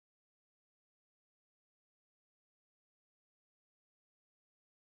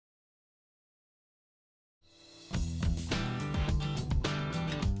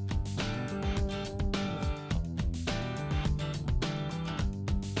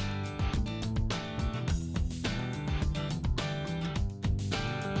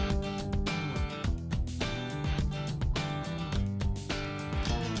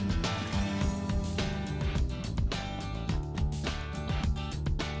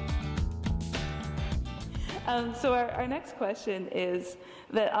So our next question is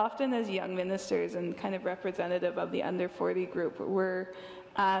that often as young ministers and kind of representative of the under 40 group, we're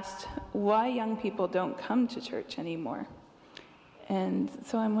asked why young people don't come to church anymore. And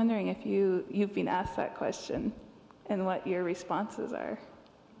so I'm wondering if you've been asked that question and what your responses are.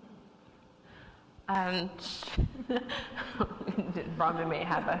 Rhonda may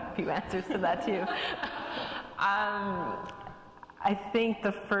have a few answers to that too. I think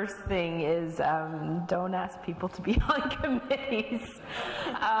the first thing is don't ask people to be on committees.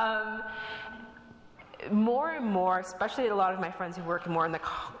 More and more, especially a lot of my friends who work more in the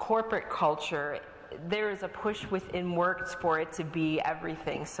corporate culture, there is a push within work for it to be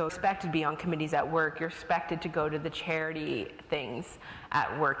everything. So you're expected to be on committees at work, you're expected to go to the charity things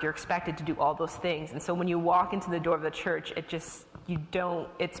at work, you're expected to do all those things. And so when you walk into the door of the church, it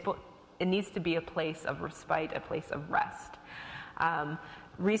needs to be a place of respite, a place of rest.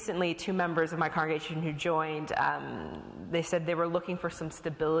 Recently, 2 members of my congregation who joined, they said they were looking for some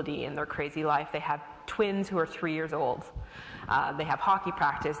stability in their crazy life. They have twins who are 3 years old. They have hockey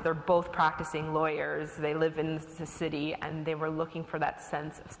practice. They're both practicing lawyers. They live in the city, and they were looking for that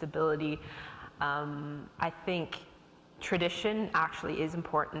sense of stability. I think tradition actually is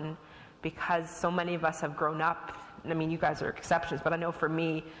important because so many of us have grown up. I mean, you guys are exceptions, but I know for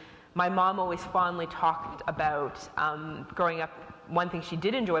me, my mom always fondly talked about growing up. One thing she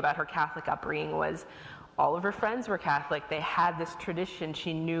did enjoy about her Catholic upbringing was all of her friends were Catholic. They had this tradition.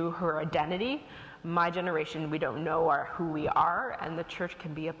 She knew her identity. My generation, we don't know who we are, and the church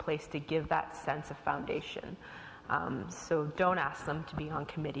can be a place to give that sense of foundation. So don't ask them to be on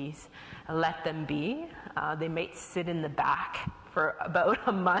committees. Let them be. They may sit in the back for about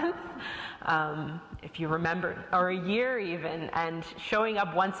a month, if you remember, or a year even, and showing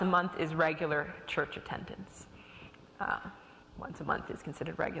up once a month is regular church attendance. Once a month is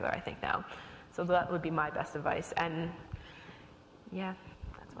considered regular, I think, now. So that would be my best advice. And yeah,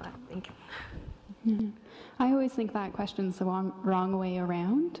 that's what I think. Mm-hmm. I always think that question's the wrong way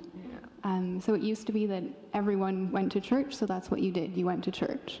around. Yeah. So it used to be that everyone went to church, so that's what you did. You went to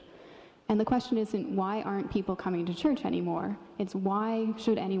church. And the question isn't why aren't people coming to church anymore? It's why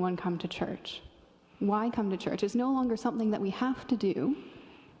should anyone come to church? Why come to church? It's no longer something that we have to do.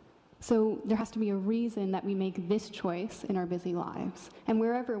 So there has to be a reason that we make this choice in our busy lives. And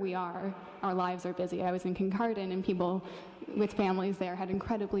wherever we are, our lives are busy. I was in Kincardine, and people with families there had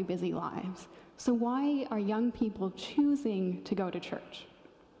incredibly busy lives. So why are young people choosing to go to church?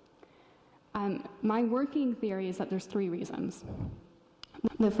 My working theory is that there's 3 reasons.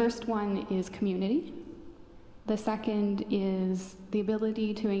 The first one is community. The second is the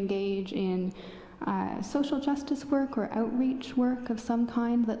ability to engage in social justice work or outreach work of some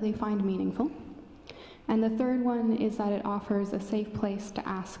kind that they find meaningful. And the third one is that it offers a safe place to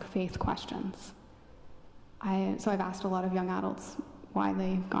ask faith questions. So I've asked a lot of young adults why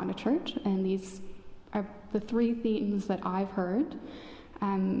they've gone to church, and these are the 3 themes that I've heard,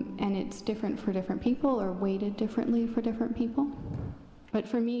 and it's different for different people or weighted differently for different people. But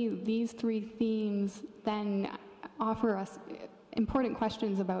for me, these 3 themes then offer us important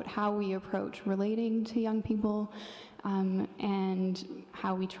questions about how we approach relating to young people, and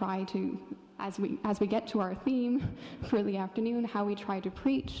how we try to, as we get to our theme for the afternoon, how we try to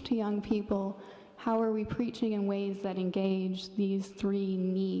preach to young people. How are we preaching in ways that engage these 3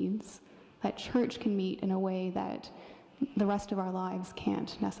 needs that church can meet in a way that the rest of our lives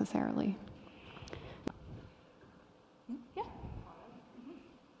can't necessarily?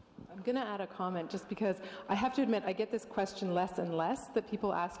 I'm going to add a comment just because I have to admit I get this question less and less, that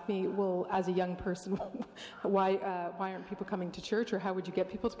people ask me, well, as a young person, why aren't people coming to church, or how would you get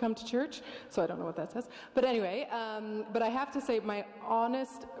people to come to church? So I don't know what that says. But anyway, but I have to say my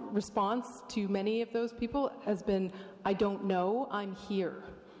honest response to many of those people has been, I don't know, I'm here.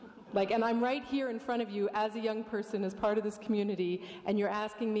 And I'm right here in front of you as a young person, as part of this community, and you're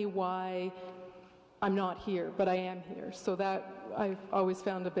asking me why I'm not here, but I am here. So that I've always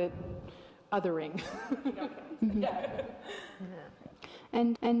found a bit othering. Mm-hmm. Yeah.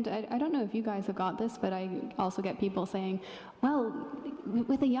 And I don't know if you guys have got this, but I also get people saying, well,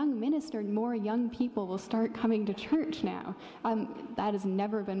 with a young minister, more young people will start coming to church now. That has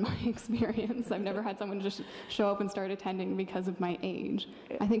never been my experience. I've never had someone just show up and start attending because of my age.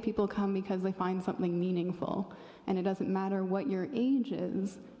 I think people come because they find something meaningful. And it doesn't matter what your age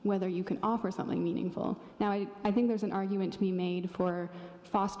is, whether you can offer something meaningful. Now, I think there's an argument to be made for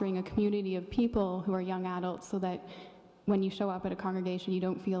fostering a community of people who are young adults so that when you show up at a congregation, you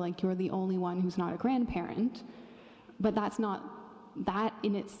don't feel like you're the only one who's not a grandparent. But that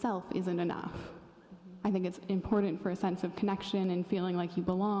in itself isn't enough. I think it's important for a sense of connection and feeling like you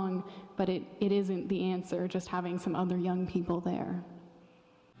belong, but it isn't the answer, just having some other young people there.